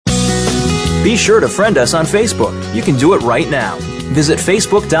Be sure to friend us on Facebook. You can do it right now. Visit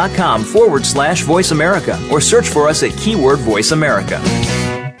facebook.com/Voice America or search for us at keyword Voice America.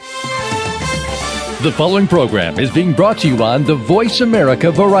 The following program is being brought to you on the Voice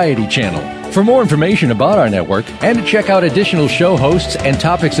America Variety Channel. For more information about our network and to check out additional show hosts and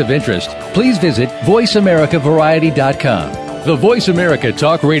topics of interest, please visit voiceamericavariety.com. The Voice America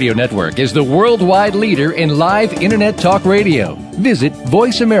Talk Radio Network is the worldwide leader in live Internet talk radio. Visit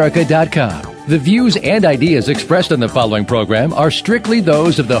voiceamerica.com. The views and ideas expressed on the following program are strictly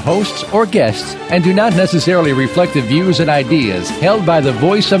those of the hosts or guests and do not necessarily reflect the views and ideas held by the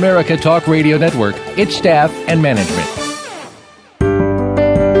Voice America Talk Radio Network, its staff, and management.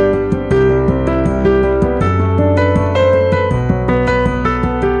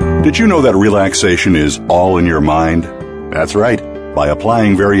 Did you know that relaxation is all in your mind? That's right. By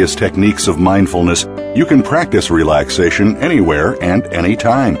applying various techniques of mindfulness, you can practice relaxation anywhere and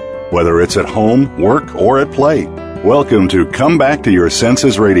anytime, whether it's at home, work, or at play. Welcome to Come Back to Your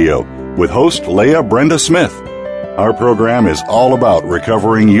Senses Radio with host Leah Brenda Smith. Our program is all about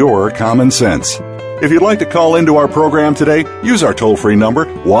recovering your common sense. If you'd like to call into our program today, use our toll-free number,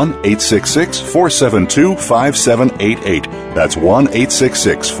 1-866-472-5788. That's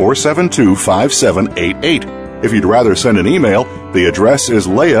 1-866-472-5788. If you'd rather send an email, the address is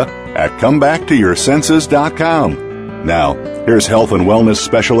leah@comebacktoyoursenses.com. Now, here's health and wellness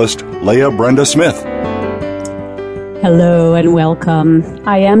specialist Leah Brenda Smith. Hello and welcome.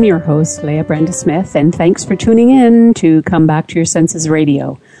 I am your host, Leah Brenda Smith, and thanks for tuning in to Come Back to Your Senses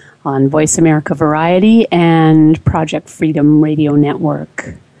Radio on Voice America Variety and Project Freedom Radio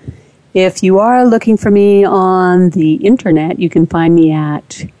Network. If you are looking for me on the internet, you can find me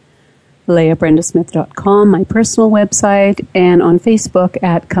at leahbrendasmith.com, my personal website, and on Facebook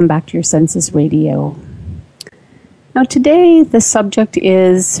at Come Back to Your Senses Radio. Now today the subject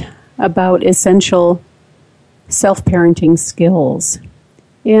is about essential self-parenting skills.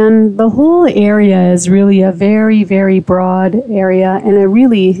 And the whole area is really a very, very broad area and a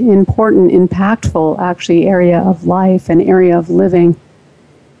really important, impactful, actually, area of life, an area of living.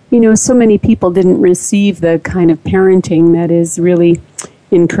 You know, so many people didn't receive the kind of parenting that is really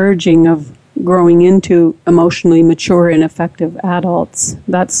encouraging of growing into emotionally mature and effective adults.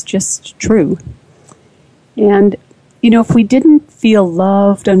 That's just true. And, you know, if we didn't feel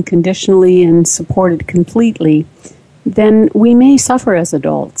loved unconditionally and supported completely, then we may suffer as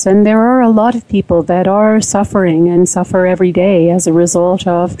adults. And there are a lot of people that are suffering and suffer every day as a result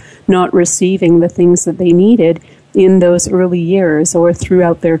of not receiving the things that they needed in those early years or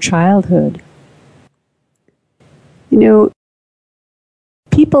throughout their childhood. You know,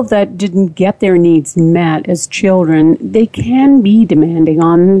 people that didn't get their needs met as children, they can be demanding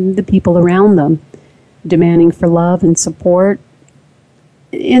on the people around them, demanding for love and support.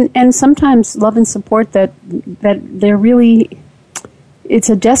 And sometimes love and support that they're really, it's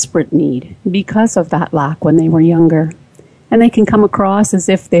a desperate need because of that lack when they were younger. And they can come across as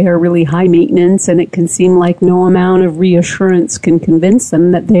if they are really high maintenance, and it can seem like no amount of reassurance can convince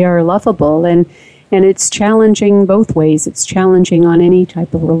them that they are lovable. And it's challenging both ways. It's challenging on any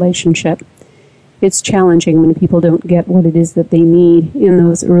type of relationship. It's challenging when people don't get what it is that they need in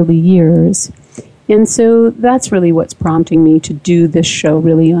those early years. And so that's really what's prompting me to do this show,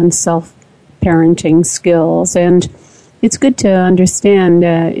 really on self-parenting skills. And it's good to understand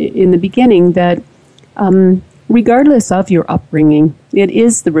in the beginning that regardless of your upbringing, it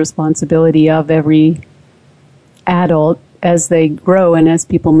is the responsibility of every adult as they grow and as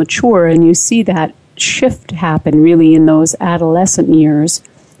people mature. And you see that shift happen really in those adolescent years,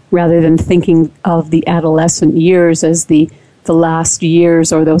 rather than thinking of the adolescent years as the last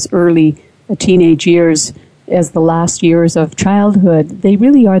years or those early teenage years as the last years of childhood. They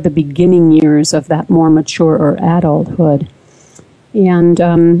really are the beginning years of that more mature or adulthood. And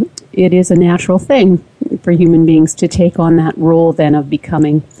it is a natural thing for human beings to take on that role then of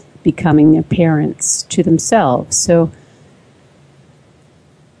becoming their parents to themselves. So,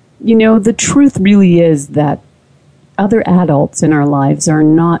 you know, the truth really is that other adults in our lives are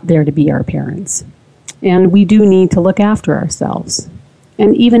not there to be our parents. And we do need to look after ourselves.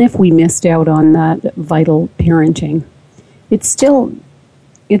 And even if we missed out on that vital parenting, it's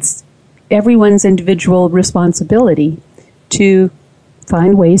everyone's individual responsibility to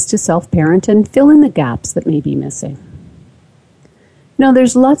find ways to self-parent and fill in the gaps that may be missing. Now,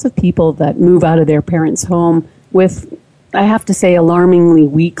 there's lots of people that move out of their parents' home with, I have to say, alarmingly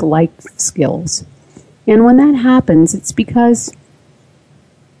weak life skills. And when that happens,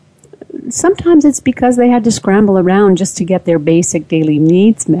 sometimes it's because they had to scramble around just to get their basic daily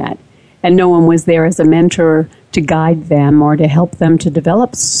needs met, and no one was there as a mentor to guide them or to help them to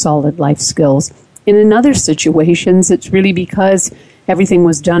develop solid life skills. In other situations, it's really because everything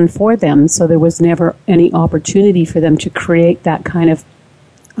was done for them, so there was never any opportunity for them to create that kind of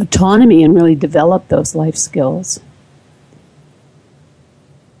autonomy and really develop those life skills.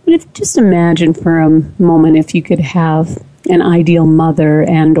 But just imagine for a moment if you could have an ideal mother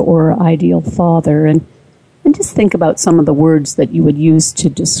and or ideal father, and just think about some of the words that you would use to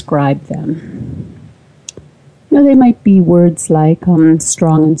describe them. They might be words like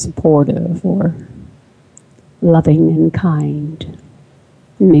strong and supportive, or loving and kind,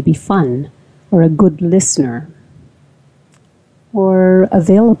 maybe fun, or a good listener, or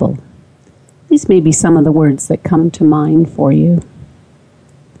available. These may be some of the words that come to mind for you.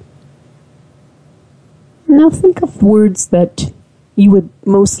 Now think of words that you would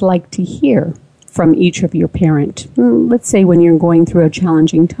most like to hear from each of your parent. Let's say when you're going through a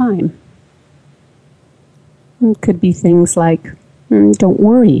challenging time. It could be things like, don't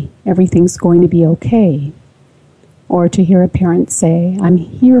worry, everything's going to be okay. Or to hear a parent say, I'm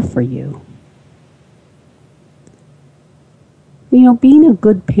here for you. Being a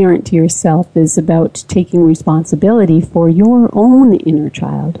good parent to yourself is about taking responsibility for your own inner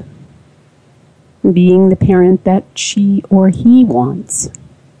child. Being the parent that she or he wants.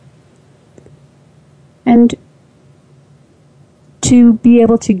 And to be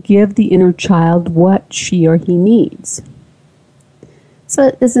able to give the inner child what she or he needs.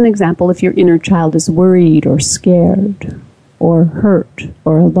 So as an example, if your inner child is worried or scared or hurt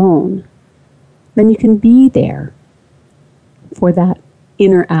or alone, then you can be there for that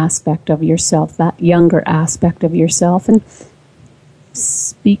inner aspect of yourself, that younger aspect of yourself, and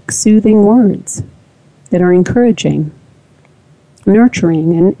speak soothing words that are encouraging,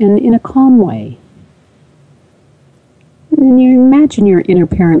 nurturing, and in a calm way. And you imagine your inner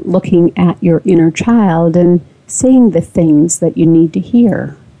parent looking at your inner child and saying the things that you need to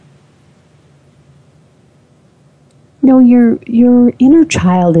hear. Your inner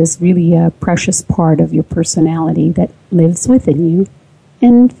child is really a precious part of your personality that lives within you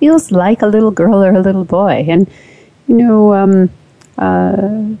and feels like a little girl or a little boy. And,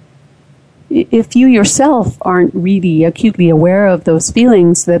 if you yourself aren't really acutely aware of those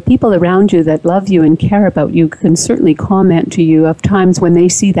feelings, the people around you that love you and care about you can certainly comment to you of times when they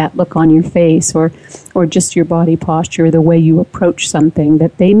see that look on your face or just your body posture, the way you approach something,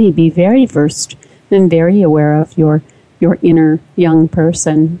 that they may be very versed and very aware of your inner young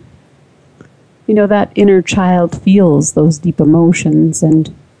person. That inner child feels those deep emotions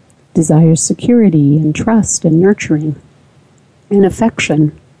and desires security and trust and nurturing and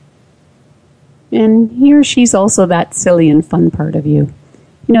affection. And he or she's also that silly and fun part of you.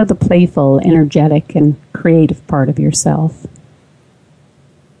 The playful, energetic, and creative part of yourself.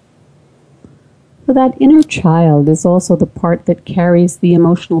 So that inner child is also the part that carries the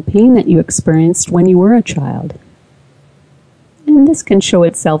emotional pain that you experienced when you were a child. And this can show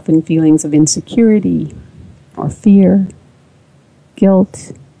itself in feelings of insecurity, or fear,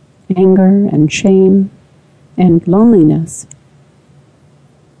 guilt, anger, and shame, and loneliness.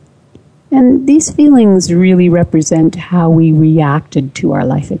 And these feelings really represent how we reacted to our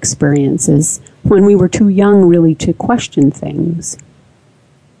life experiences when we were too young really to question things.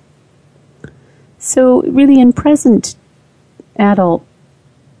 So really in present adult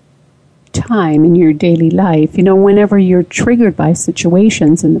time in your daily life, whenever you're triggered by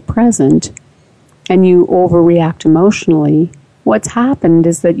situations in the present and you overreact emotionally, what's happened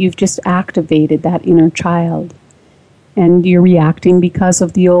is that you've just activated that inner child. And you're reacting because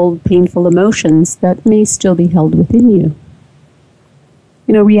of the old painful emotions that may still be held within you.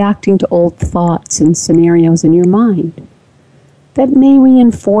 Reacting to old thoughts and scenarios in your mind that may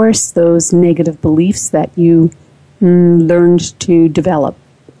reinforce those negative beliefs that you learned to develop.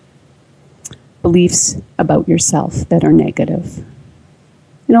 Beliefs about yourself that are negative.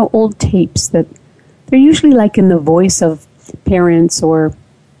 Old tapes that they're usually like in the voice of parents or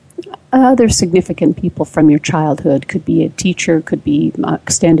other significant people from your childhood. Could be a teacher, could be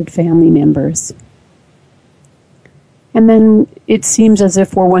extended family members. And then it seems as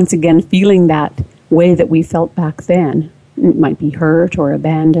if we're once again feeling that way that we felt back then. It might be hurt or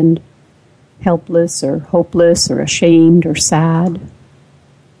abandoned, helpless or hopeless or ashamed or sad.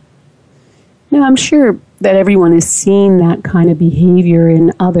 Now, I'm sure that everyone has seen that kind of behavior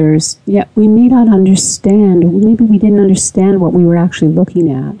in others, yet we may not understand, or maybe we didn't understand what we were actually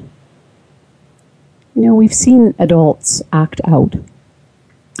looking at. We've seen adults act out,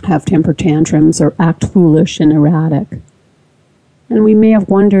 have temper tantrums, or act foolish and erratic. And we may have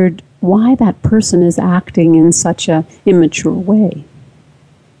wondered why that person is acting in such an immature way.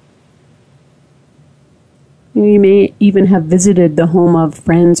 You may even have visited the home of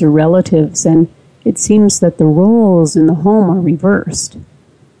friends or relatives, and it seems that the roles in the home are reversed.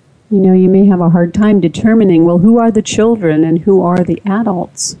 You may have a hard time determining, well, who are the children and who are the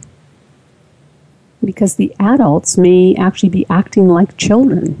adults? Because the adults may actually be acting like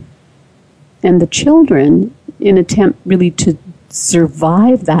children. And the children, in attempt really to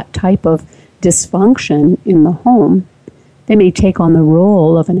survive that type of dysfunction in the home, they may take on the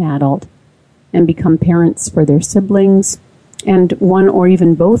role of an adult and become parents for their siblings and one or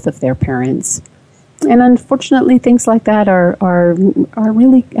even both of their parents. And unfortunately, things like that are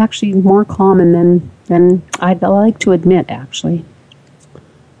really actually more common than I'd like to admit, actually.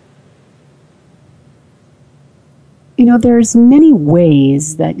 There's many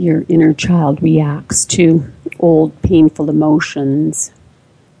ways that your inner child reacts to old, painful emotions.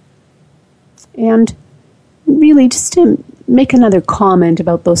 And really, just to make another comment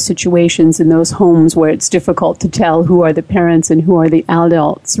about those situations in those homes where it's difficult to tell who are the parents and who are the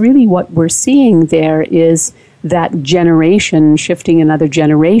adults, really what we're seeing there is that generation shifting another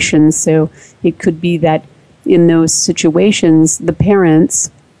generation. So it could be that in those situations, the parents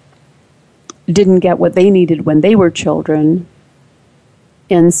didn't get what they needed when they were children,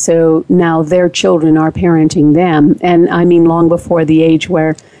 and so now their children are parenting them. And I mean long before the age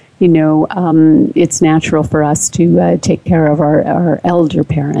where it's natural for us to take care of our elder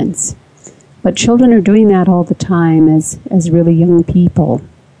parents. But children are doing that all the time as really young people.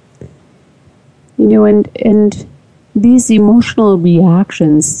 And these emotional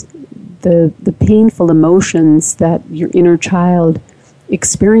reactions, the painful emotions that your inner child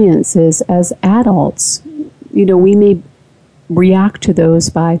experiences as adults, we may react to those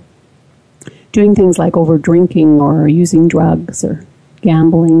by doing things like over drinking or using drugs or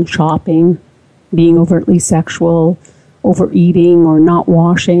gambling, shopping, being overtly sexual, overeating or not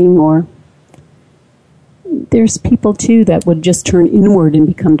washing. Or there's people too that would just turn inward and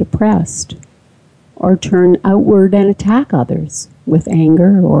become depressed, or turn outward and attack others with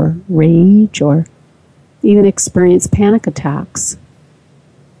anger or rage, or even experience panic attacks.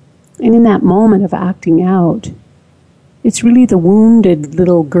 And in that moment of acting out, it's really the wounded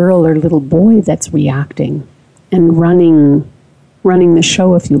little girl or little boy that's reacting and running the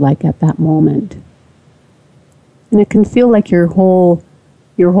show, if you like, at that moment. And it can feel like your whole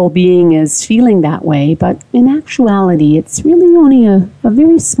being is feeling that way, but in actuality, it's really only a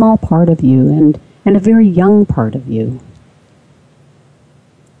very small part of you and a very young part of you.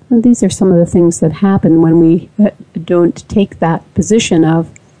 And these are some of the things that happen when we don't take that position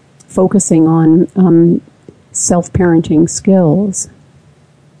of focusing on self-parenting skills.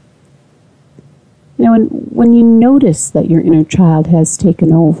 And when you notice that your inner child has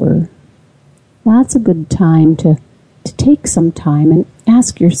taken over, that's a good time to take some time and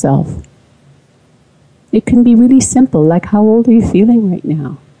ask yourself. It can be really simple, like, how old are you feeling right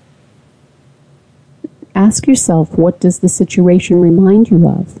now? Ask yourself, what does the situation remind you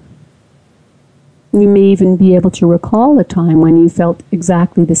of? You may even be able to recall a time when you felt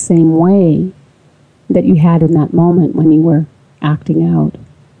exactly the same way that you had in that moment when you were acting out.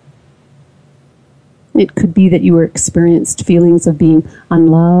 It could be that you were experienced feelings of being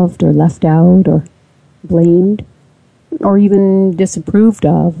unloved or left out or blamed or even disapproved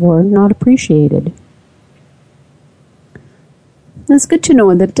of or not appreciated. It's good to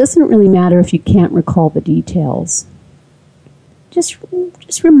know that it doesn't really matter if you can't recall the details. Just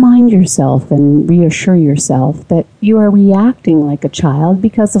remind yourself and reassure yourself that you are reacting like a child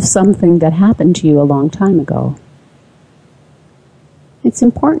because of something that happened to you a long time ago. It's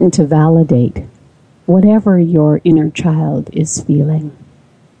important to validate whatever your inner child is feeling.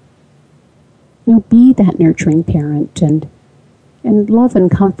 Be that nurturing parent and love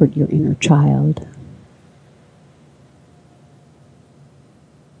and comfort your inner child.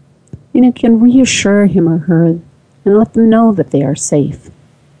 You can reassure him or her and let them know that they are safe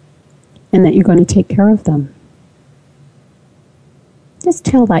and that you're going to take care of them. Just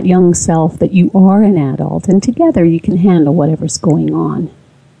tell that young self that you are an adult and together you can handle whatever's going on.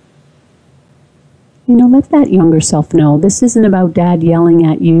 Let that younger self know this isn't about dad yelling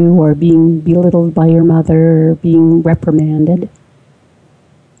at you or being belittled by your mother or being reprimanded.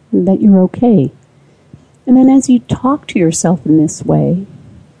 That you're okay. And then as you talk to yourself in this way,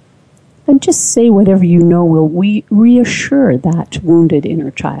 then just say whatever you know will reassure that wounded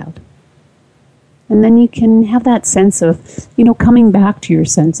inner child. And then you can have that sense of, coming back to your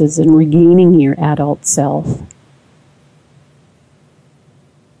senses and regaining your adult self.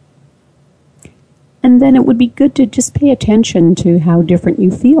 And then it would be good to just pay attention to how different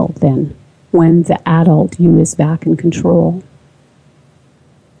you feel then when the adult you is back in control.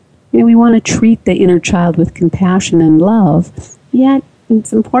 We want to treat the inner child with compassion and love, yet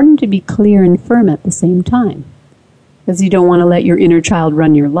it's important to be clear and firm at the same time, because you don't want to let your inner child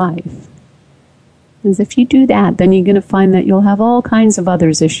run your life. Because if you do that, then you're going to find that you'll have all kinds of other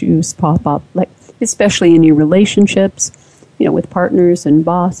issues pop up, like especially in your relationships, with partners and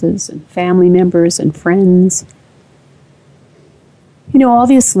bosses and family members and friends.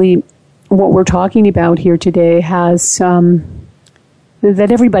 Obviously, what we're talking about here today has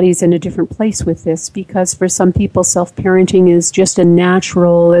that everybody's in a different place with this, because for some people, self-parenting is just as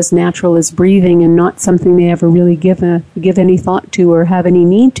natural as breathing, and not something they ever really give any thought to or have any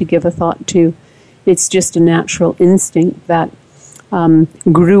need to give a thought to. It's just a natural instinct that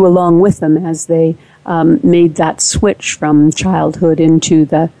grew along with them as they made that switch from childhood into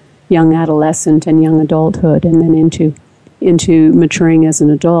the young adolescent and young adulthood, and then into maturing as an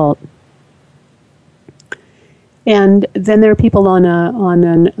adult. And then there are people on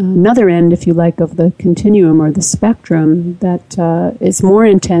another end, if you like, of the continuum or the spectrum that is more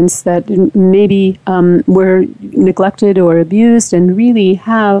intense, that maybe were neglected or abused and really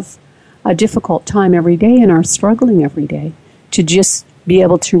have a difficult time every day and are struggling every day to just be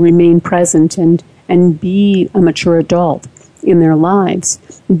able to remain present and be a mature adult in their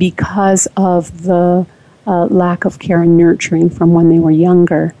lives because of the lack of care and nurturing from when they were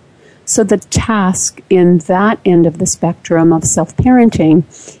younger. So the task in that end of the spectrum of self-parenting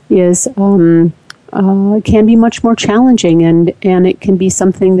is can be much more challenging, and it can be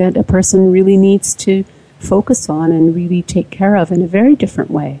something that a person really needs to focus on and really take care of in a very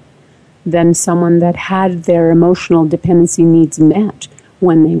different way than someone that had their emotional dependency needs met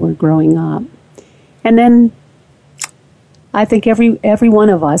when they were growing up. And then I think every one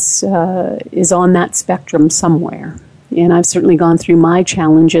of us is on that spectrum somewhere. And I've certainly gone through my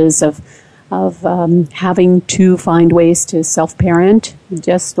challenges of having to find ways to self-parent,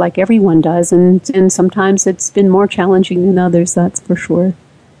 just like everyone does. And sometimes it's been more challenging than others, that's for sure.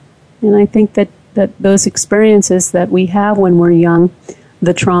 And I think that those experiences that we have when we're young,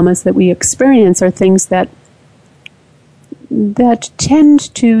 the traumas that we experience, are things that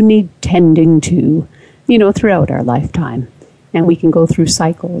tend to need tending to, throughout our lifetime. And we can go through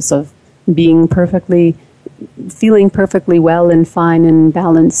cycles of feeling perfectly well and fine and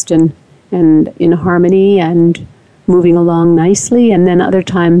balanced and in harmony and moving along nicely. And then other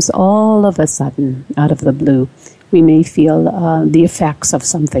times, all of a sudden, out of the blue, we may feel the effects of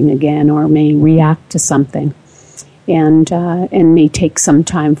something again, or may react to something, and may take some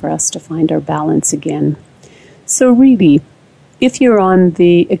time for us to find our balance again. So really, if you're on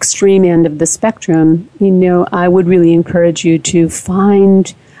the extreme end of the spectrum, I would really encourage you to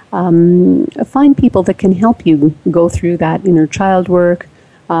find people that can help you go through that inner child work,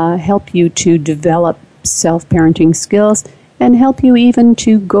 help you to develop self-parenting skills, and help you even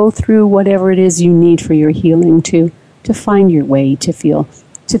to go through whatever it is you need for your healing to find your way to feel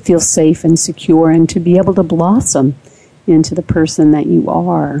safe and secure and to be able to blossom into the person that you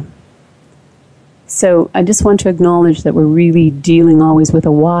are. So I just want to acknowledge that we're really dealing always with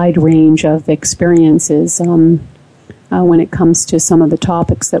a wide range of experiences when it comes to some of the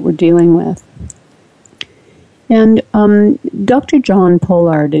topics that we're dealing with. And Dr. John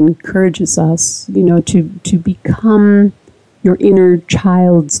Pollard encourages us, to become your inner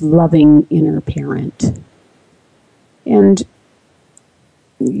child's loving inner parent. And,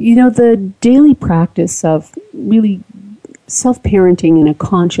 the daily practice of really self-parenting in a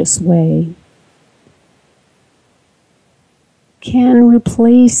conscious way can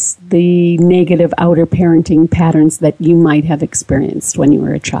replace the negative outer parenting patterns that you might have experienced when you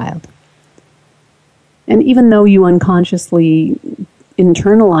were a child. And even though you unconsciously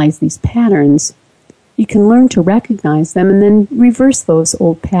internalize these patterns, you can learn to recognize them and then reverse those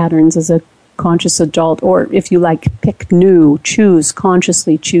old patterns as a conscious adult, or if you like,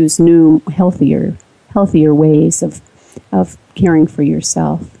 consciously choose new, healthier ways of caring for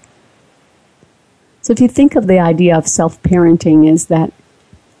yourself. So if you think of the idea of self-parenting as that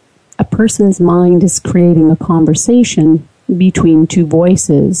a person's mind is creating a conversation between two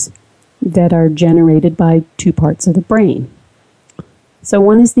voices that are generated by two parts of the brain. So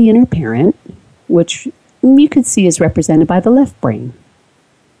one is the inner parent, which you could see is represented by the left brain.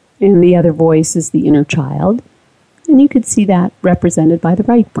 And the other voice is the inner child, and you could see that represented by the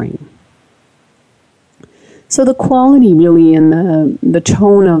right brain. So the quality really in the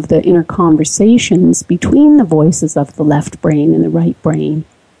tone of the inner conversations between the voices of the left brain and the right brain,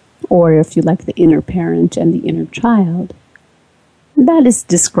 or if you like, the inner parent and the inner child, that is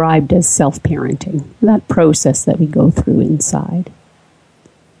described as self-parenting, that process that we go through inside.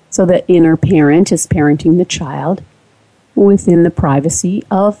 So the inner parent is parenting the child within the privacy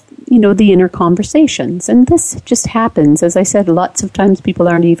of the inner conversations. And this just happens. As I said, lots of times people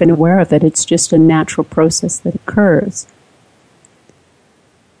aren't even aware of it. It's just a natural process that occurs.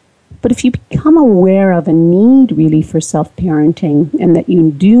 But if you become aware of a need really for self-parenting, and that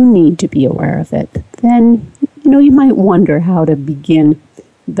you do need to be aware of it, then, you might wonder how to begin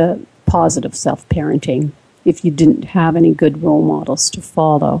the positive self-parenting if you didn't have any good role models to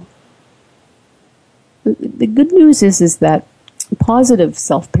follow. The good news is that positive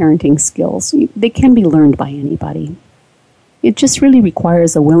self-parenting skills, they can be learned by anybody. It just really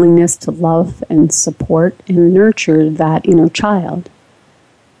requires a willingness to love and support and nurture that inner child.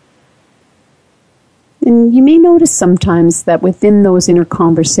 And you may notice sometimes that within those inner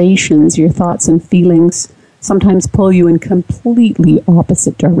conversations, your thoughts and feelings sometimes pull you in completely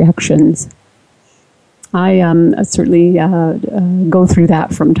opposite directions. I certainly go through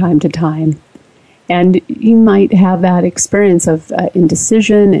that from time to time. And you might have that experience of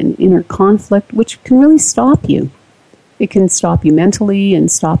indecision and inner conflict, which can really stop you. It can stop you mentally and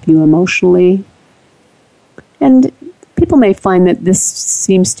stop you emotionally. And people may find that this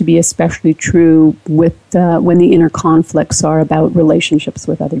seems to be especially true with when the inner conflicts are about relationships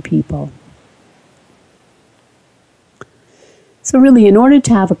with other people. So really, in order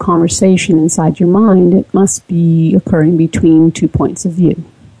to have a conversation inside your mind, it must be occurring between 2 points of view.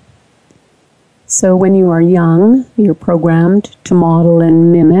 So when you are young, you're programmed to model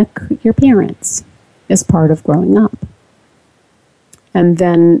and mimic your parents as part of growing up. And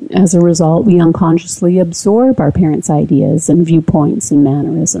then, as a result, we unconsciously absorb our parents' ideas and viewpoints and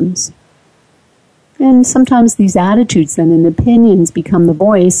mannerisms. And sometimes these attitudes then and opinions become the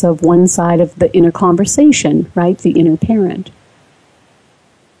voice of one side of the inner conversation, right? The inner parent.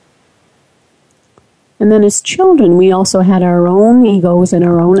 And then as children, we also had our own egos and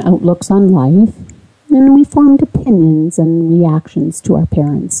our own outlooks on life. And we formed opinions and reactions to our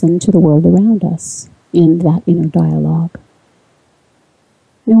parents and to the world around us in that inner dialogue.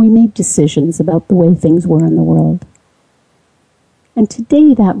 And we made decisions about the way things were in the world. And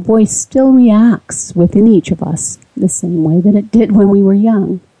today that voice still reacts within each of us the same way that it did when we were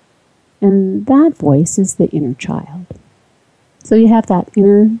young. And that voice is the inner child. So you have that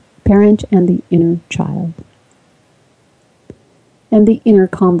inner parent and the inner child. And the inner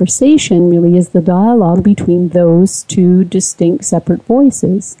conversation really is the dialogue between those two distinct separate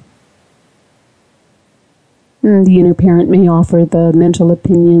voices. The inner parent may offer the mental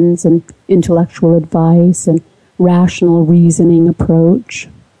opinions and intellectual advice and rational reasoning approach.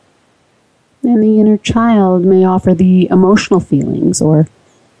 And the inner child may offer the emotional feelings or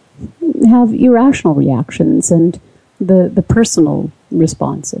have irrational reactions and the personal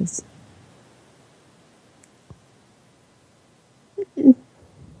responses.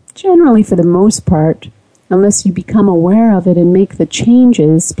 Generally, for the most part, unless you become aware of it and make the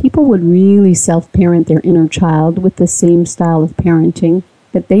changes, people would really self-parent their inner child with the same style of parenting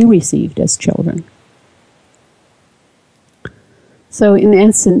that they received as children. So in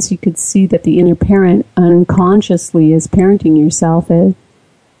essence, you could see that the inner parent unconsciously is parenting yourself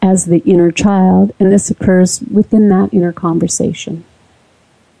as the inner child, and this occurs within that inner conversation.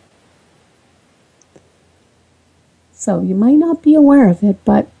 So you might not be aware of it,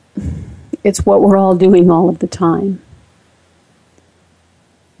 but it's what we're all doing all of the time.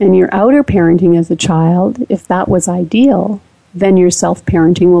 And your outer parenting as a child, if that was ideal, then your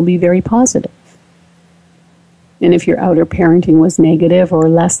self-parenting will be very positive. And if your outer parenting was negative or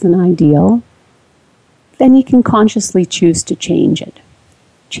less than ideal, then you can consciously choose to change it.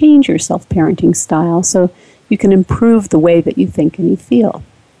 Change your self-parenting style so you can improve the way that you think and you feel.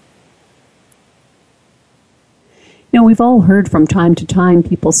 We've all heard from time to time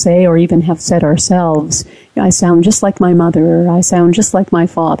people say, or even have said ourselves, I sound just like my mother, or I sound just like my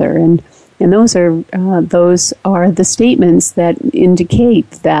father. And those are the statements that indicate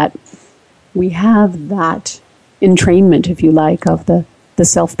that we have that entrainment, if you like, of the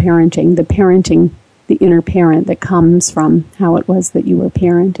self-parenting, the inner parent that comes from how it was that you were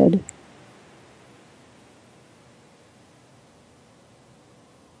parented.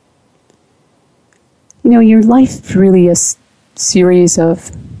 Your life is really a series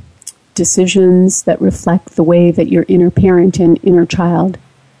of decisions that reflect the way that your inner parent and inner child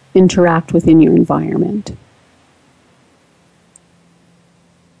interact within your environment.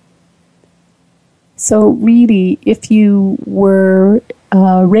 So really, if you were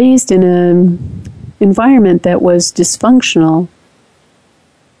raised in an environment that was dysfunctional,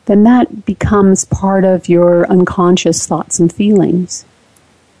 then that becomes part of your unconscious thoughts and feelings.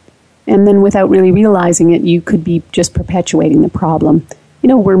 And then without really realizing it, you could be just perpetuating the problem.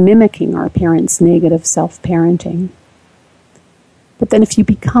 We're mimicking our parents' negative self-parenting. But then if you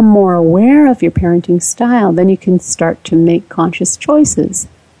become more aware of your parenting style, then you can start to make conscious choices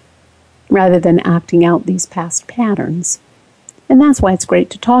rather than acting out these past patterns. And that's why it's great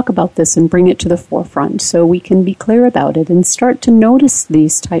to talk about this and bring it to the forefront so we can be clear about it and start to notice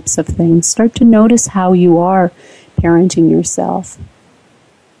these types of things. Start to notice how you are parenting yourself.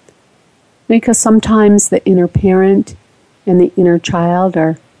 Because sometimes the inner parent and the inner child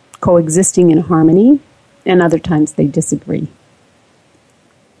are coexisting in harmony, and other times they disagree.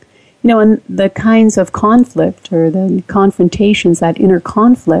 And the kinds of conflict or the confrontations, that inner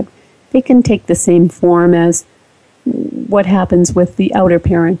conflict, they can take the same form as what happens with the outer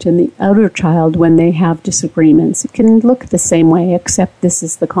parent and the outer child when they have disagreements. It can look the same way, except this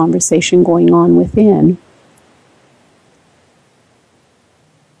is the conversation going on within.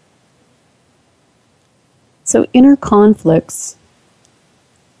 So inner conflicts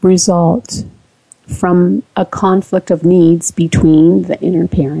result from a conflict of needs between the inner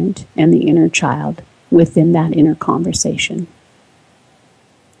parent and the inner child within that inner conversation.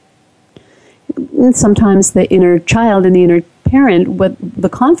 And sometimes the inner child and the inner parent, the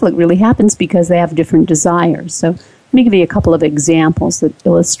conflict really happens because they have different desires. So let me give you a couple of examples that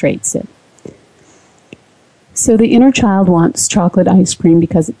illustrates it. So the inner child wants chocolate ice cream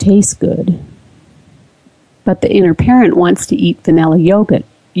because it tastes good, but the inner parent wants to eat vanilla yogurt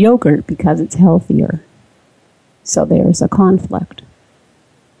because it's healthier. So there's a conflict.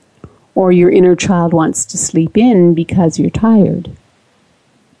 Or your inner child wants to sleep in because you're tired,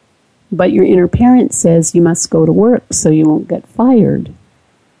 but your inner parent says you must go to work so you won't get fired.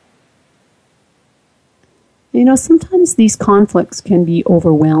 Sometimes these conflicts can be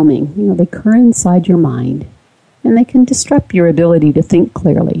overwhelming. They occur inside your mind, and they can disrupt your ability to think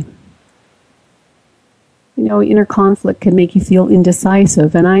clearly. Inner conflict can make you feel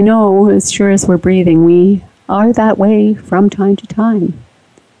indecisive, and I know, as sure as we're breathing, we are that way from time to time.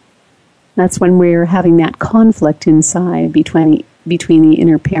 That's when we're having that conflict inside between the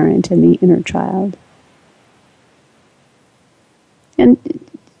inner parent and the inner child. And,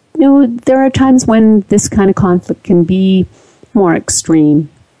 there are times when this kind of conflict can be more extreme,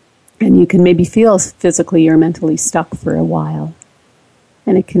 and you can maybe feel physically or mentally stuck for a while.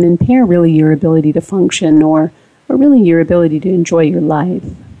 And it can impair really your ability to function or really your ability to enjoy your life.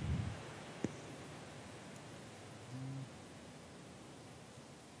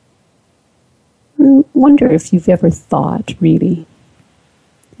 I wonder if you've ever thought, really,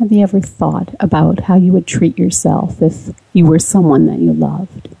 have you ever thought about how you would treat yourself if you were someone that you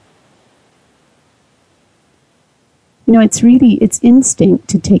loved? It's instinct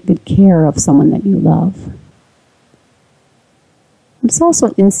to take good care of someone that you love. It's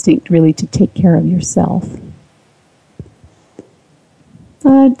also instinct, really, to take care of yourself.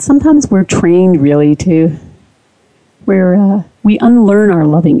 Sometimes we're trained, really, we unlearn our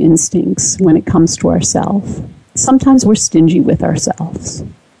loving instincts when it comes to ourselves. Sometimes we're stingy with ourselves,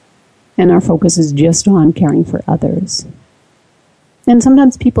 and our focus is just on caring for others. And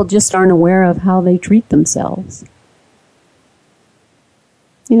sometimes people just aren't aware of how they treat themselves.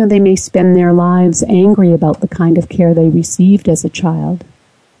 They may spend their lives angry about the kind of care they received as a child,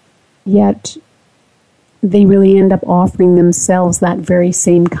 yet they really end up offering themselves that very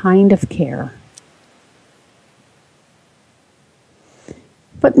same kind of care.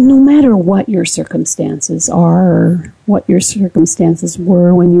 But no matter what your circumstances are or what your circumstances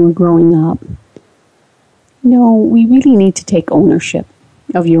were when you were growing up, we really need to take ownership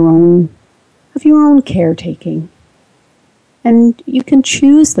of your own caretaking. And you can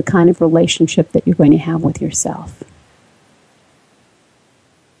choose the kind of relationship that you're going to have with yourself.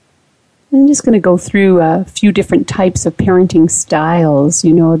 I'm just going to go through a few different types of parenting styles,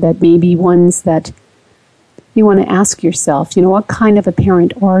 that may be ones that you want to ask yourself, what kind of a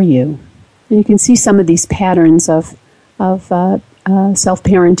parent are you? And you can see some of these patterns of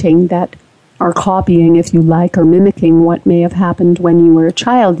self-parenting that are copying, if you like, or mimicking what may have happened when you were a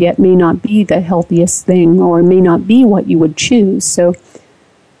child, yet may not be the healthiest thing or may not be what you would choose. So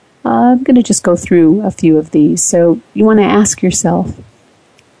I'm going to just go through a few of these. So you want to ask yourself,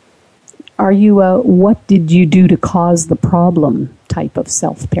 are you what did you do to cause the problem type of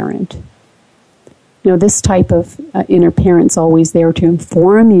self-parent? This type of inner parent's always there to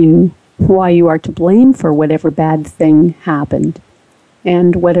inform you why you are to blame for whatever bad thing happened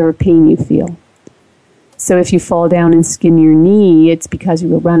and whatever pain you feel. So if you fall down and skin your knee, it's because you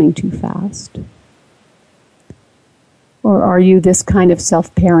were running too fast. Or are you this kind of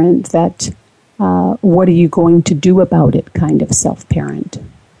self-parent that, what are you going to do about it kind of self-parent?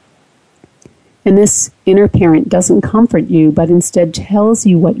 And this inner parent doesn't comfort you, but instead tells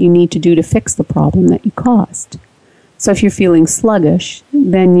you what you need to do to fix the problem that you caused. So if you're feeling sluggish,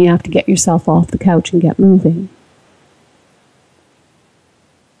 then you have to get yourself off the couch and get moving.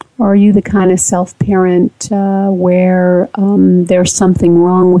 Or are you the kind of self-parent where there's something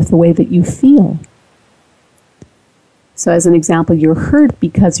wrong with the way that you feel? So as an example, you're hurt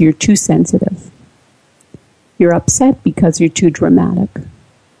because you're too sensitive. You're upset because you're too dramatic.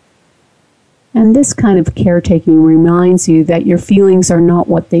 And this kind of caretaking reminds you that your feelings are not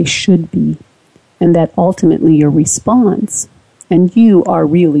what they should be, and that ultimately your response, and you are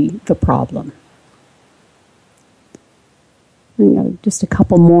really the problem. Just a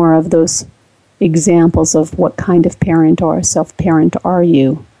couple more of those examples of what kind of parent or self-parent are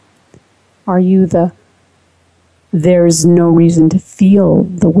you? Are you the there's no reason to feel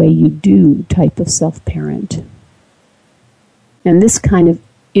the way you do type of self-parent? And this kind of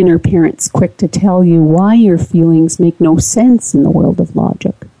inner parent's quick to tell you why your feelings make no sense in the world of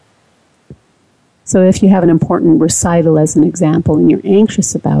logic. So if you have an important recital as an example and you're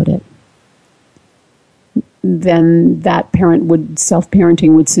anxious about it, then that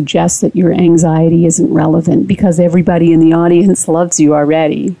self-parenting would suggest that your anxiety isn't relevant because everybody in the audience loves you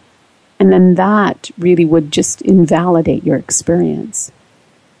already. And then that really would just invalidate your experience.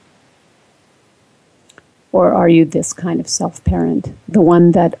 Or are you this kind of self-parent, the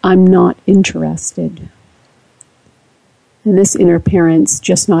one that I'm not interested? And this inner parent's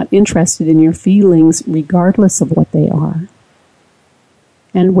just not interested in your feelings regardless of what they are,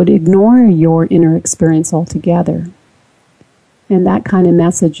 and would ignore your inner experience altogether. And that kind of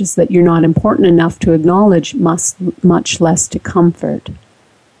message is that you're not important enough to acknowledge, much less to comfort.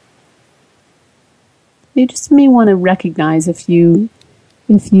 You just may want to recognize if you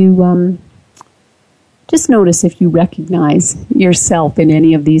just notice if you recognize yourself in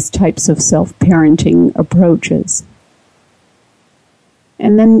any of these types of self-parenting approaches.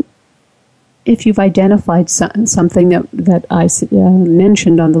 And then if you've identified something that I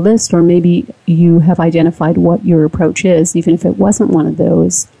mentioned on the list, or maybe you have identified what your approach is, even if it wasn't one of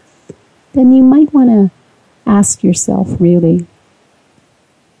those, then you might want to ask yourself, really,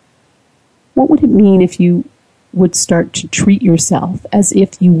 what would it mean if you would start to treat yourself as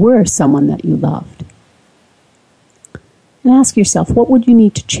if you were someone that you loved? And ask yourself, what would you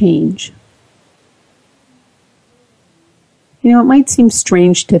need to change? You know, it might seem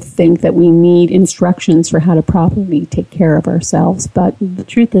strange to think that we need instructions for how to properly take care of ourselves, but the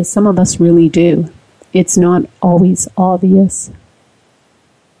truth is some of us really do. It's not always obvious.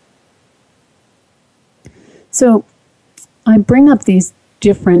 So I bring up these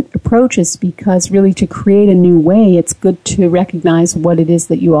different approaches because really to create a new way, it's good to recognize what it is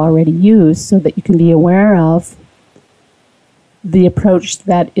that you already use so that you can be aware of the approach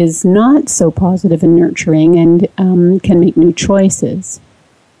that is not so positive and nurturing and can make new choices.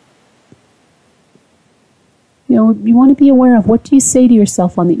 You know, you want to be aware of what do you say to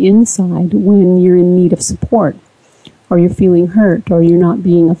yourself on the inside when you're in need of support, or you're feeling hurt, or you're not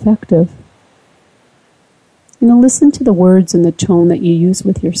being effective. You know, listen to the words and the tone that you use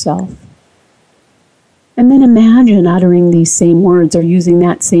with yourself. And then imagine uttering these same words or using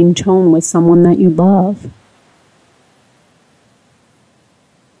that same tone with someone that you love.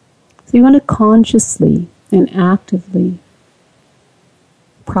 So you want to consciously and actively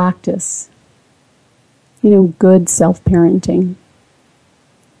practice, good self-parenting.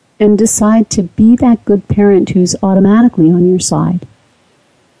 And decide to be that good parent who's automatically on your side.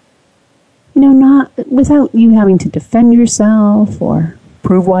 Not without you having to defend yourself or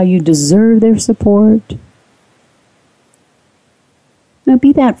prove why you deserve their support.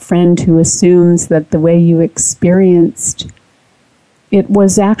 Be that friend who assumes that the way you experienced it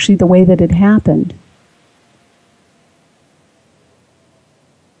was actually the way that it happened.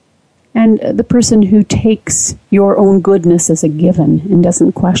 And the person who takes your own goodness as a given and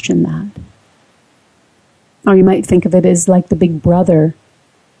doesn't question that. Or you might think of it as like the big brother,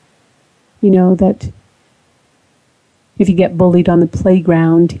 that if you get bullied on the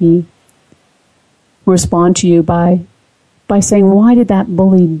playground, he will respond to you by saying, why did that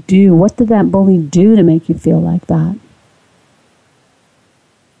bully do? What did that bully do to make you feel like that?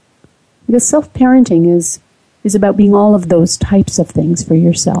 Because self-parenting is about being all of those types of things for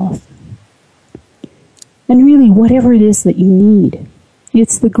yourself. And really, whatever it is that you need,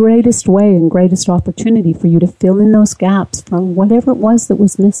 it's the greatest way and greatest opportunity for you to fill in those gaps from whatever it was that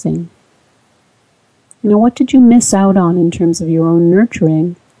was missing. What did you miss out on in terms of your own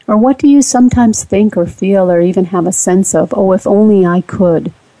nurturing? Or what do you sometimes think or feel or even have a sense of, if only I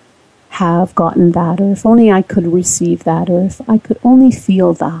could have gotten that, or if only I could receive that, or if I could only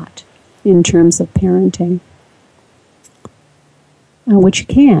feel that in terms of parenting? Which you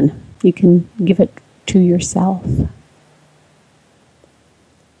can. You can give it to yourself.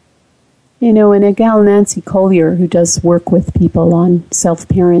 And a gal, Nancy Collier, who does work with people on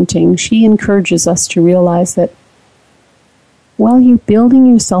self-parenting, she encourages us to realize that while you're building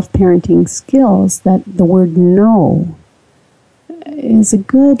your self-parenting skills, that the word no is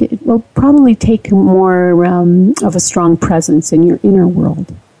it will probably take more of a strong presence in your inner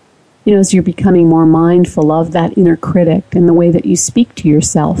world. As you're becoming more mindful of that inner critic and the way that you speak to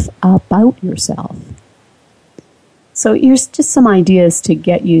yourself about yourself. So here's just some ideas to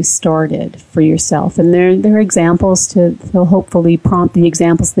get you started for yourself. And there are examples to hopefully prompt the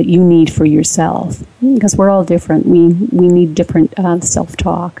examples that you need for yourself. Because we're all different. We need different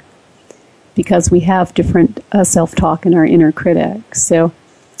self-talk. Because we have different self-talk in our inner critic. So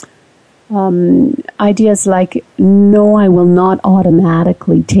ideas like, no, I will not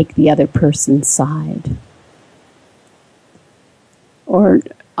automatically take the other person's side. Or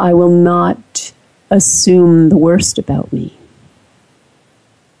I will not assume the worst about me.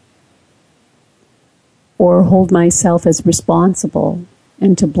 Or hold myself as responsible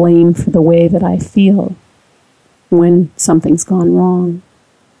and to blame for the way that I feel when something's gone wrong.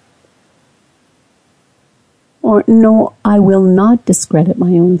 Or, no, I will not discredit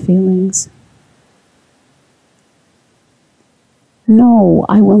my own feelings. No,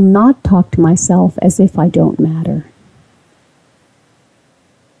 I will not talk to myself as if I don't matter.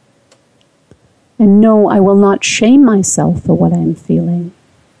 And no, I will not shame myself for what I'm feeling.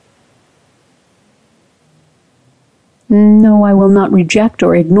 No, I will not reject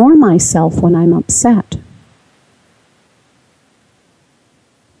or ignore myself when I'm upset.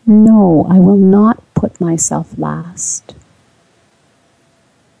 No, I will not put myself last.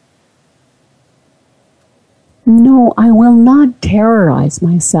 No, I will not terrorize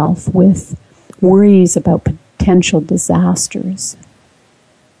myself with worries about potential disasters.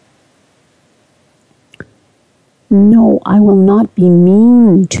 No, I will not be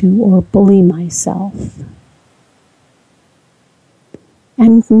mean to or bully myself.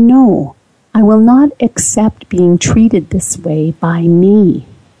 And no, I will not accept being treated this way by me.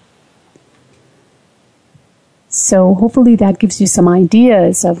 So hopefully that gives you some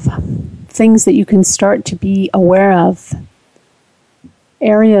ideas of things that you can start to be aware of,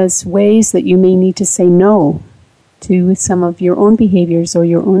 areas, ways that you may need to say no to some of your own behaviors or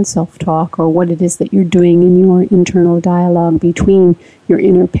your own self-talk or what it is that you're doing in your internal dialogue between your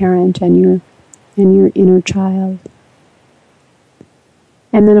inner parent and your inner child.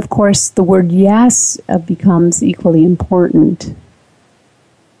 And then, of course, the word yes becomes equally important.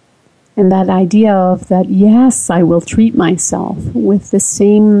 And that idea of that, yes, I will treat myself with the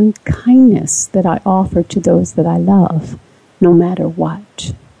same kindness that I offer to those that I love, no matter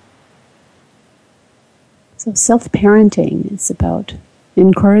what. So self-parenting is about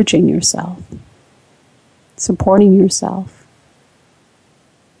encouraging yourself, supporting yourself,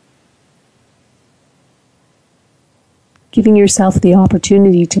 giving yourself the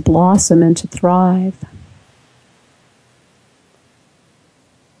opportunity to blossom and to thrive.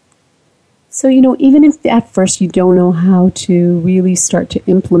 So, even if at first you don't know how to really start to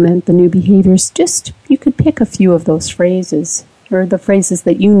implement the new behaviors, you could pick a few of those phrases, or the phrases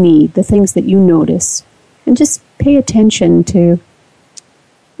that you need, the things that you notice, and just pay attention to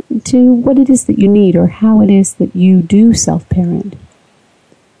what it is that you need or how it is that you do self-parent,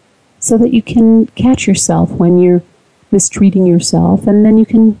 so that you can catch yourself when you're mistreating yourself, and then you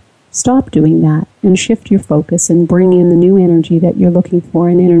can stop doing that and shift your focus and bring in the new energy that you're looking for,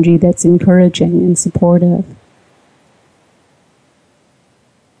 an energy that's encouraging and supportive.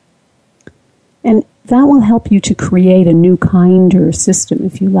 And that will help you to create a new, kinder system,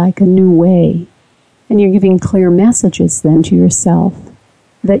 if you like, a new way. And you're giving clear messages then to yourself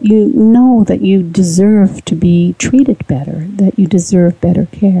that you know that you deserve to be treated better, that you deserve better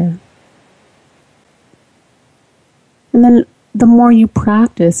care. And then the more you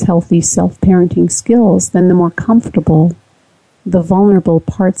practice healthy self-parenting skills, then the more comfortable the vulnerable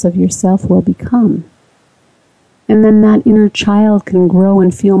parts of yourself will become. And then that inner child can grow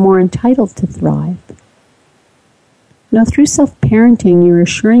and feel more entitled to thrive. Now, through self-parenting, you're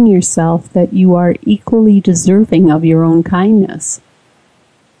assuring yourself that you are equally deserving of your own kindness.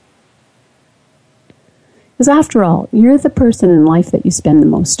 Because after all, you're the person in life that you spend the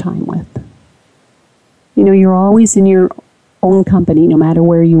most time with. You're always in your own company, no matter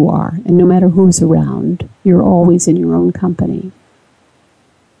where you are, and no matter who's around. You're always in your own company.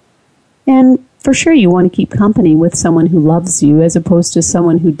 And for sure, you want to keep company with someone who loves you as opposed to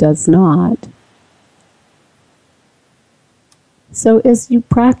someone who does not. So as you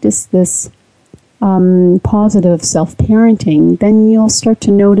practice this positive self-parenting, then you'll start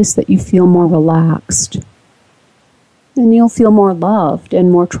to notice that you feel more relaxed. And you'll feel more loved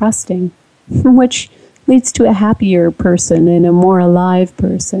and more trusting. which leads to a happier person and a more alive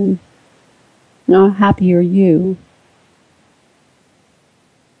person, a happier you.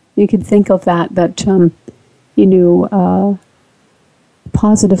 You can think of that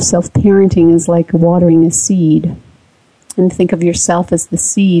positive self-parenting is like watering a seed. And think of yourself as the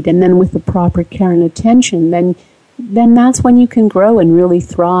seed, and then with the proper care and attention, then that's when you can grow and really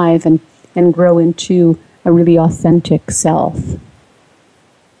thrive and grow into a really authentic self.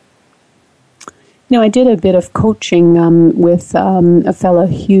 I did a bit of coaching with a fellow,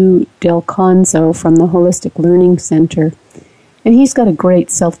 Hugh Del Conzo from the Holistic Learning Center, and he's got a great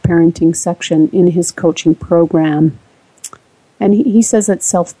self-parenting section in his coaching program. And he says that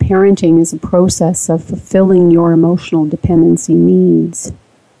self-parenting is a process of fulfilling your emotional dependency needs.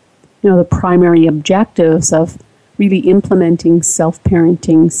 The primary objectives of really implementing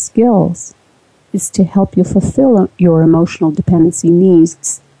self-parenting skills is to help you fulfill your emotional dependency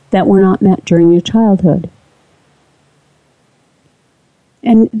needs that were not met during your childhood.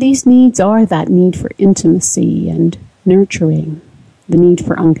 And these needs are that need for intimacy and nurturing, the need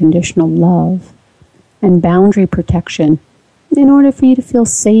for unconditional love, and boundary protection, in order for you to feel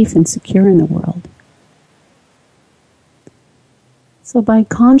safe and secure in the world. So by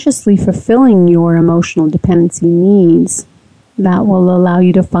consciously fulfilling your emotional dependency needs, that will allow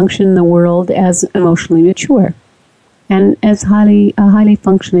you to function in the world as emotionally mature and as a highly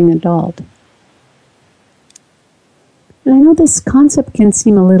functioning adult. And I know this concept can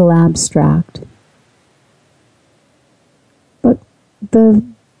seem a little abstract, but the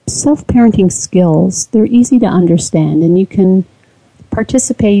self-parenting skills, they're easy to understand, and you can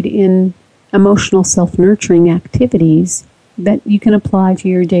participate in emotional self-nurturing activities that you can apply to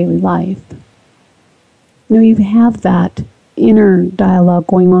your daily life. You have that inner dialogue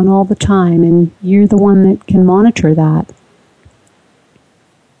going on all the time, and you're the one that can monitor that.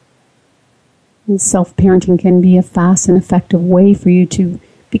 And self-parenting can be a fast and effective way for you to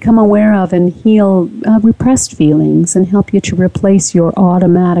become aware of and heal repressed feelings and help you to replace your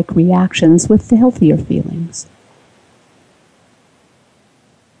automatic reactions with the healthier feelings.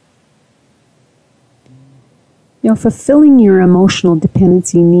 Fulfilling your emotional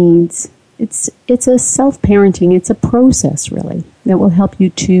dependency needs, it's a self-parenting, it's a process really that will help you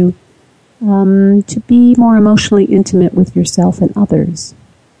to be more emotionally intimate with yourself and others,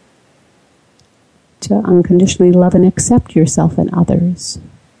 to unconditionally love and accept yourself and others,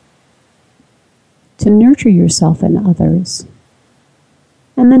 to nurture yourself and others,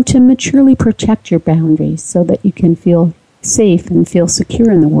 and then to maturely protect your boundaries so that you can feel safe and feel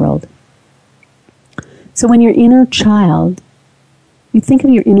secure in the world. So when your inner child, you think of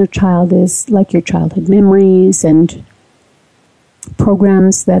your inner child as like your childhood memories and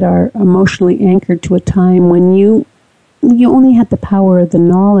programs that are emotionally anchored to a time when you only had the power or the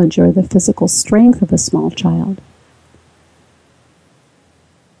knowledge or the physical strength of a small child.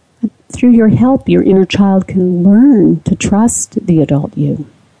 Through your help, your inner child can learn to trust the adult you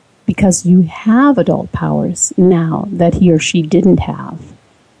because you have adult powers now that he or she didn't have.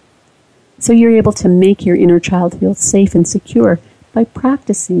 So you're able to make your inner child feel safe and secure by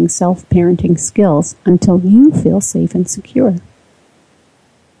practicing self-parenting skills until you feel safe and secure.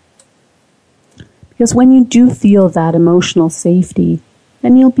 Because when you do feel that emotional safety,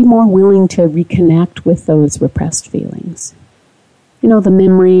 then you'll be more willing to reconnect with those repressed feelings. The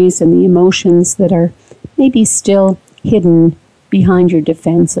memories and the emotions that are maybe still hidden behind your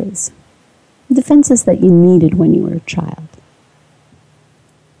defenses. Defenses that you needed when you were a child.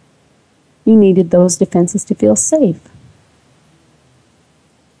 You needed those defenses to feel safe.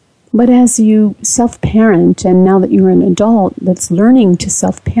 But as you self-parent, and now that you're an adult that's learning to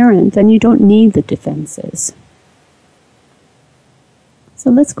self-parent, then you don't need the defenses.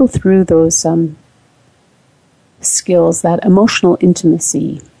 So let's go through those skills, that emotional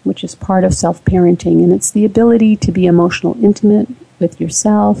intimacy, which is part of self-parenting, and it's the ability to be emotional intimate with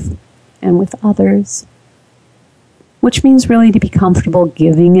yourself and with others, which means really to be comfortable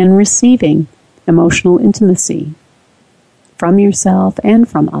giving and receiving emotional intimacy from yourself and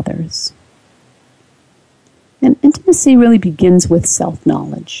from others. And intimacy really begins with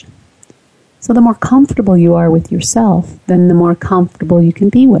self-knowledge. So the more comfortable you are with yourself, then the more comfortable you can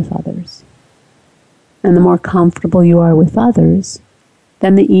be with others. And the more comfortable you are with others,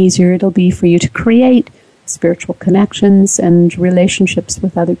 then the easier it'll be for you to create spiritual connections and relationships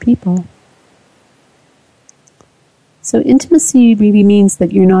with other people. So intimacy really means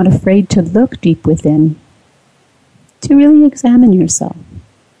that you're not afraid to look deep within, to really examine yourself.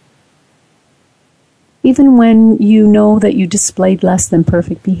 Even when you know that you displayed less than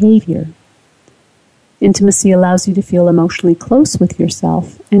perfect behavior. Intimacy allows you to feel emotionally close with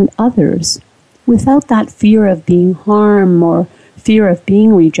yourself and others without that fear of being harmed or fear of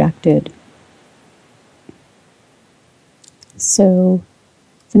being rejected. So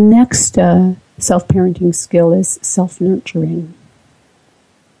the next self-parenting skill is self-nurturing.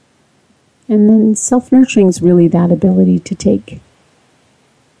 And then self-nurturing is really that ability to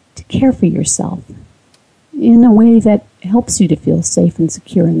care for yourself in a way that helps you to feel safe and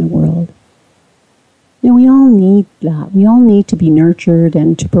secure in the world. We all need that. We all need to be nurtured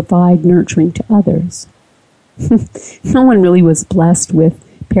and to provide nurturing to others. No one really was blessed with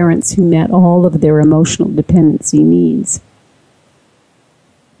parents who met all of their emotional dependency needs.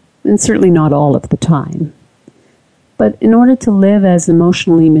 And certainly not all of the time. But in order to live as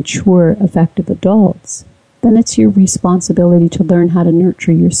emotionally mature, effective adults, then it's your responsibility to learn how to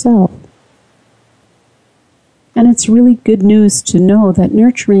nurture yourself. And it's really good news to know that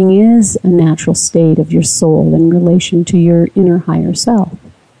nurturing is a natural state of your soul in relation to your inner higher self.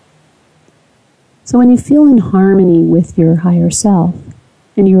 So when you feel in harmony with your higher self,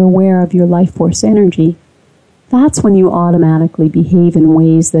 and you're aware of your life force energy, that's when you automatically behave in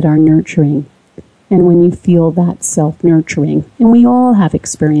ways that are nurturing, and when you feel that self-nurturing. And we all have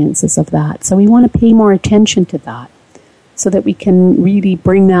experiences of that, so we want to pay more attention to that so that we can really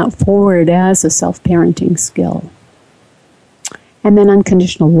bring that forward as a self-parenting skill. And then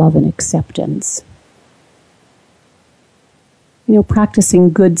unconditional love and acceptance.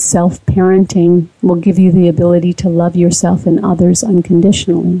 Practicing good self-parenting will give you the ability to love yourself and others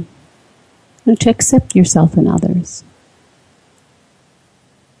unconditionally. To accept yourself and others.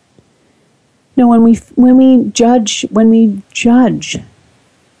 When we judge, when we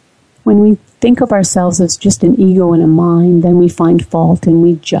think of ourselves as just an ego and a mind, then we find fault and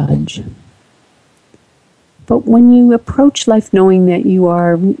we judge. But when you approach life knowing that you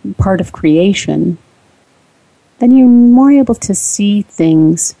are part of creation, then you're more able to see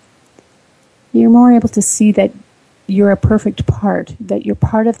things. You're more able to see that you're a perfect part, that you're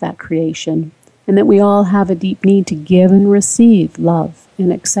part of that creation, and that we all have a deep need to give and receive love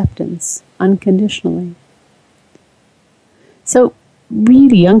and acceptance unconditionally. So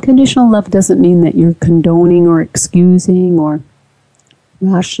really, unconditional love doesn't mean that you're condoning or excusing or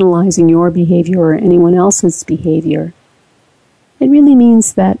rationalizing your behavior or anyone else's behavior. It really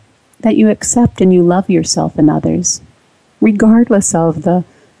means that you accept and you love yourself and others, regardless of the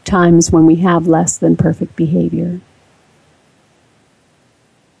times when we have less than perfect behavior.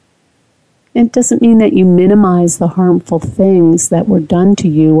 It doesn't mean that you minimize the harmful things that were done to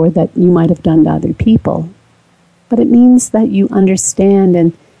you or that you might have done to other people. But it means that you understand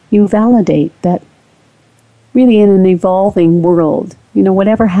and you validate that really in an evolving world,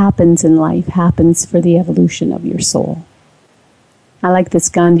 whatever happens in life happens for the evolution of your soul. I like this.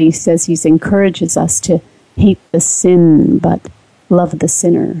 Gandhi says he encourages us to hate the sin but love the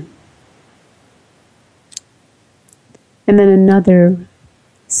sinner. And then another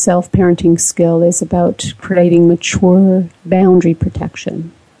self-parenting skill is about creating mature boundary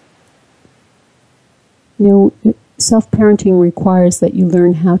protection. Self-parenting requires that you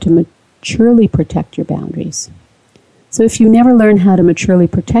learn how to maturely protect your boundaries. So if you never learn how to maturely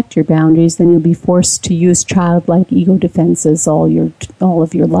protect your boundaries, then you'll be forced to use childlike ego defenses all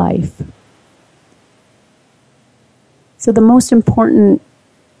of your life. So the most important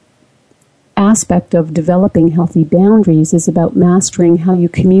aspect of developing healthy boundaries is about mastering how you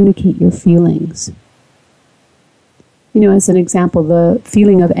communicate your feelings. As an example, the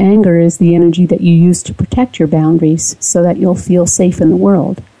feeling of anger is the energy that you use to protect your boundaries so that you'll feel safe in the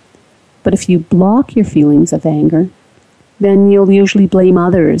world. But if you block your feelings of anger, then you'll usually blame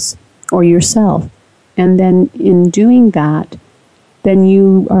others or yourself. And then in doing that, then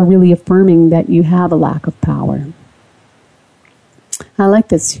you are really affirming that you have a lack of power. I like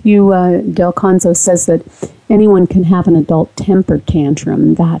this. Hugh Del Conzo says that anyone can have an adult temper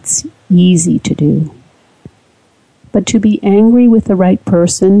tantrum. That's easy to do. But to be angry with the right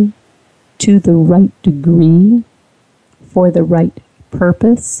person, to the right degree, for the right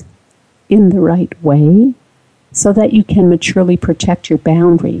purpose, in the right way, so that you can maturely protect your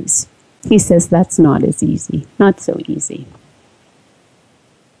boundaries. He says that's not as easy, not so easy.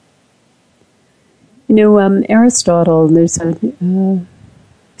 Aristotle, there's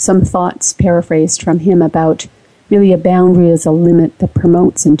some thoughts paraphrased from him about really a boundary is a limit that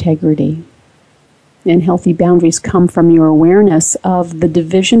promotes integrity. And healthy boundaries come from your awareness of the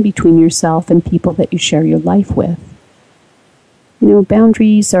division between yourself and people that you share your life with.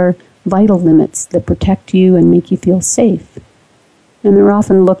 Boundaries are vital limits that protect you and make you feel safe. And they're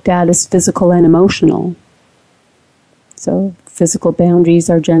often looked at as physical and emotional. So physical boundaries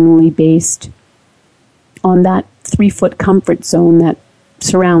are generally based on that 3-foot comfort zone that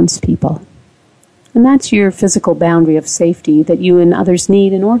surrounds people. And that's your physical boundary of safety that you and others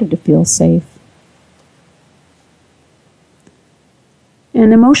need in order to feel safe.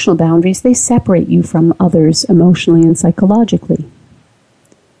 And emotional boundaries, they separate you from others emotionally and psychologically.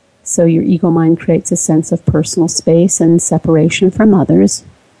 So your ego mind creates a sense of personal space and separation from others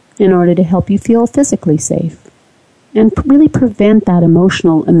in order to help you feel physically safe and really prevent that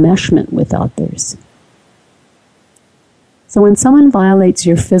emotional enmeshment with others. So when someone violates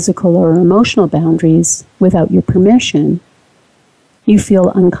your physical or emotional boundaries without your permission, you feel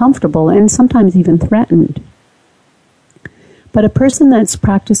uncomfortable and sometimes even threatened. But a person that's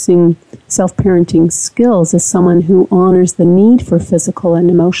practicing self-parenting skills is someone who honors the need for physical and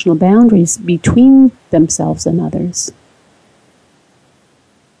emotional boundaries between themselves and others.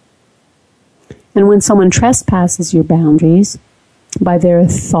 And when someone trespasses your boundaries by their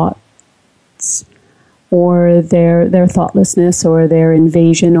thoughts or their thoughtlessness or their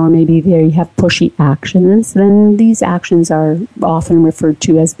invasion, or maybe they have pushy actions, then these actions are often referred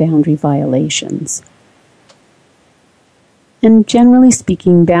to as boundary violations. And generally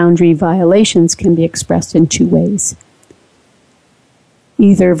speaking, boundary violations can be expressed in 2 ways.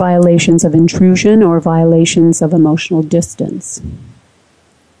 Either violations of intrusion or violations of emotional distance.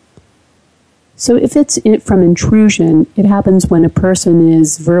 So if it's from intrusion, it happens when a person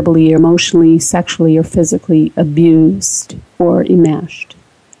is verbally, emotionally, sexually, or physically abused or enmeshed.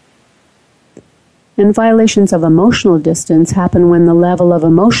 And violations of emotional distance happen when the level of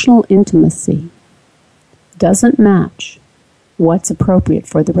emotional intimacy doesn't match what's appropriate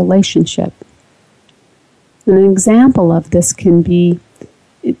for the relationship. And an example of this can be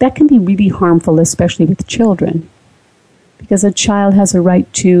really harmful, especially with children, because a child has a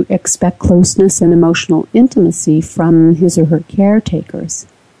right to expect closeness and emotional intimacy from his or her caretakers.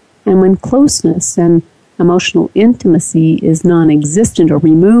 And when closeness and emotional intimacy is non-existent or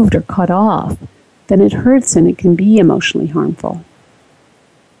removed or cut off, then it hurts and it can be emotionally harmful.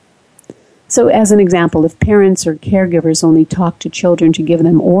 So as an example, if parents or caregivers only talk to children to give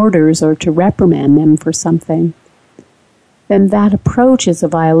them orders or to reprimand them for something, then that approach is a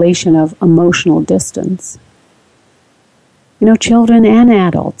violation of emotional distance. Children and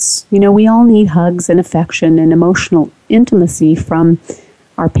adults, we all need hugs and affection and emotional intimacy from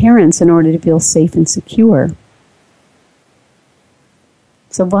our parents in order to feel safe and secure.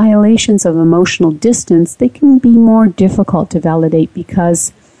 So violations of emotional distance, they can be more difficult to validate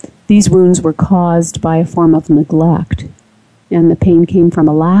because these wounds were caused by a form of neglect, and the pain came from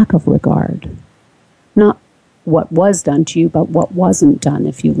a lack of regard. Not what was done to you, but what wasn't done,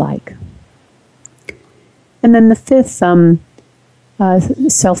 if you like. And then the 5th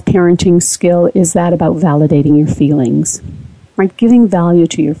self-parenting skill is that about validating your feelings, right? Giving value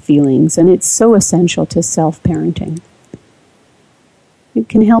to your feelings, and it's so essential to self-parenting. It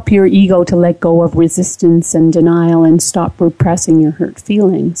can help your ego to let go of resistance and denial and stop repressing your hurt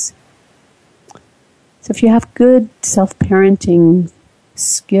feelings. So if you have good self-parenting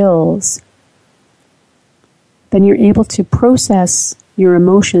skills, then you're able to process your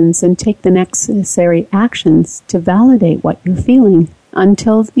emotions and take the necessary actions to validate what you're feeling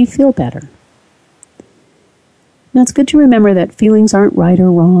until you feel better. Now it's good to remember that feelings aren't right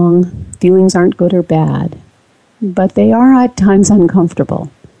or wrong, feelings aren't good or bad, but they are at times uncomfortable,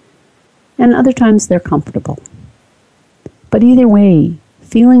 and other times they're comfortable. But either way,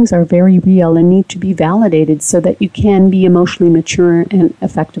 feelings are very real and need to be validated so that you can be emotionally mature and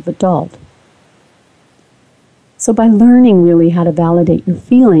effective adult. So by learning really how to validate your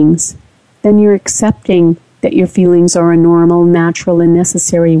feelings, then you're accepting that your feelings are a normal, natural, and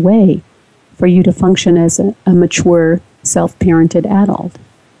necessary way for you to function as a mature, self-parented adult.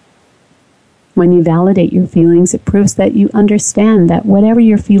 When you validate your feelings, it proves that you understand that whatever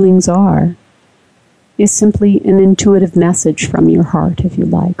your feelings are is simply an intuitive message from your heart, if you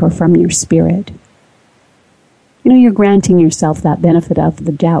like, or from your spirit. You're granting yourself that benefit of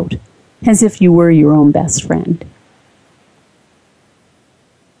the doubt, as if you were your own best friend.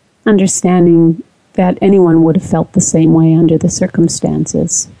 Understanding that anyone would have felt the same way under the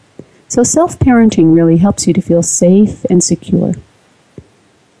circumstances. So self-parenting really helps you to feel safe and secure.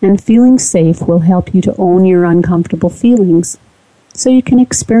 And feeling safe will help you to own your uncomfortable feelings so you can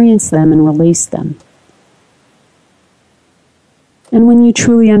experience them and release them. And when you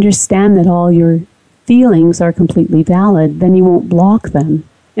truly understand that all your feelings are completely valid, then you won't block them,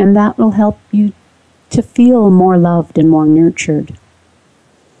 and that will help you to feel more loved and more nurtured.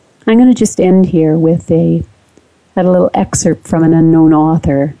 I'm going to just end here with a little excerpt from an unknown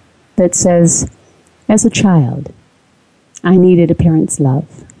author that says, "As a child, I needed a parent's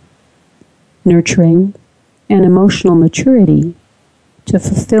love. Nurturing, and emotional maturity to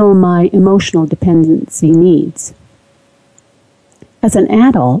fulfill my emotional dependency needs. As an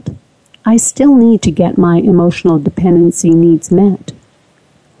adult, I still need to get my emotional dependency needs met.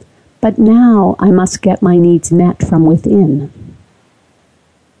 But now I must get my needs met from within.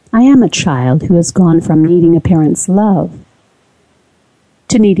 I am a child who has gone from needing a parent's love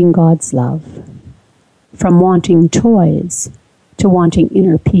to needing God's love, from wanting toys to wanting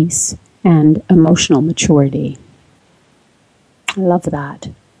inner peace and emotional maturity. I love that.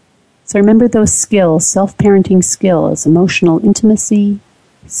 So remember those skills, self-parenting skills, emotional intimacy,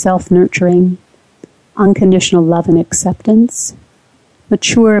 self-nurturing, unconditional love and acceptance,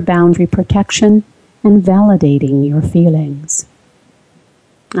 mature boundary protection, and validating your feelings.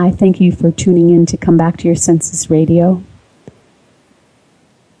 I thank you for tuning in to Come Back to Your Senses Radio.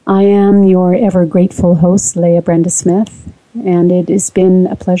 I am your ever grateful host, Leah Brenda Smith, and it has been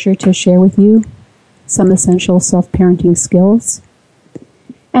a pleasure to share with you some essential self-parenting skills.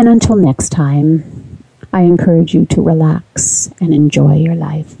 And until next time, I encourage you to relax and enjoy your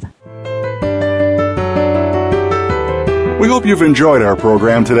life. We hope you've enjoyed our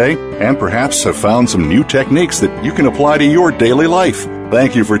program today and perhaps have found some new techniques that you can apply to your daily life.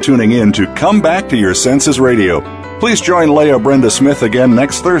 Thank you for tuning in to Come Back to Your Senses Radio. Please join Leah Brenda Smith again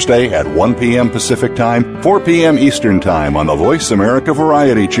next Thursday at 1 p.m. Pacific Time, 4 p.m. Eastern Time on the Voice America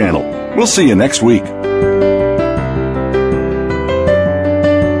Variety Channel. We'll see you next week.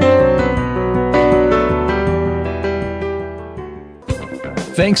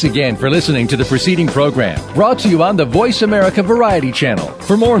 Thanks again for listening to the preceding program, brought to you on the Voice America Variety Channel.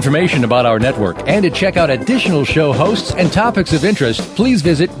 For more information about our network and to check out additional show hosts and topics of interest, please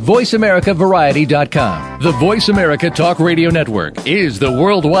visit voiceamericavariety.com. The Voice America Talk Radio Network is the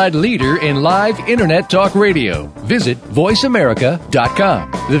worldwide leader in live Internet talk radio. Visit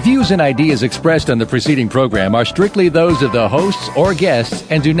voiceamerica.com. The views and ideas expressed on the preceding program are strictly those of the hosts or guests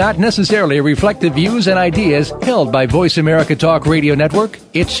and do not necessarily reflect the views and ideas held by Voice America Talk Radio Network,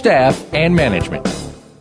 its staff, and management.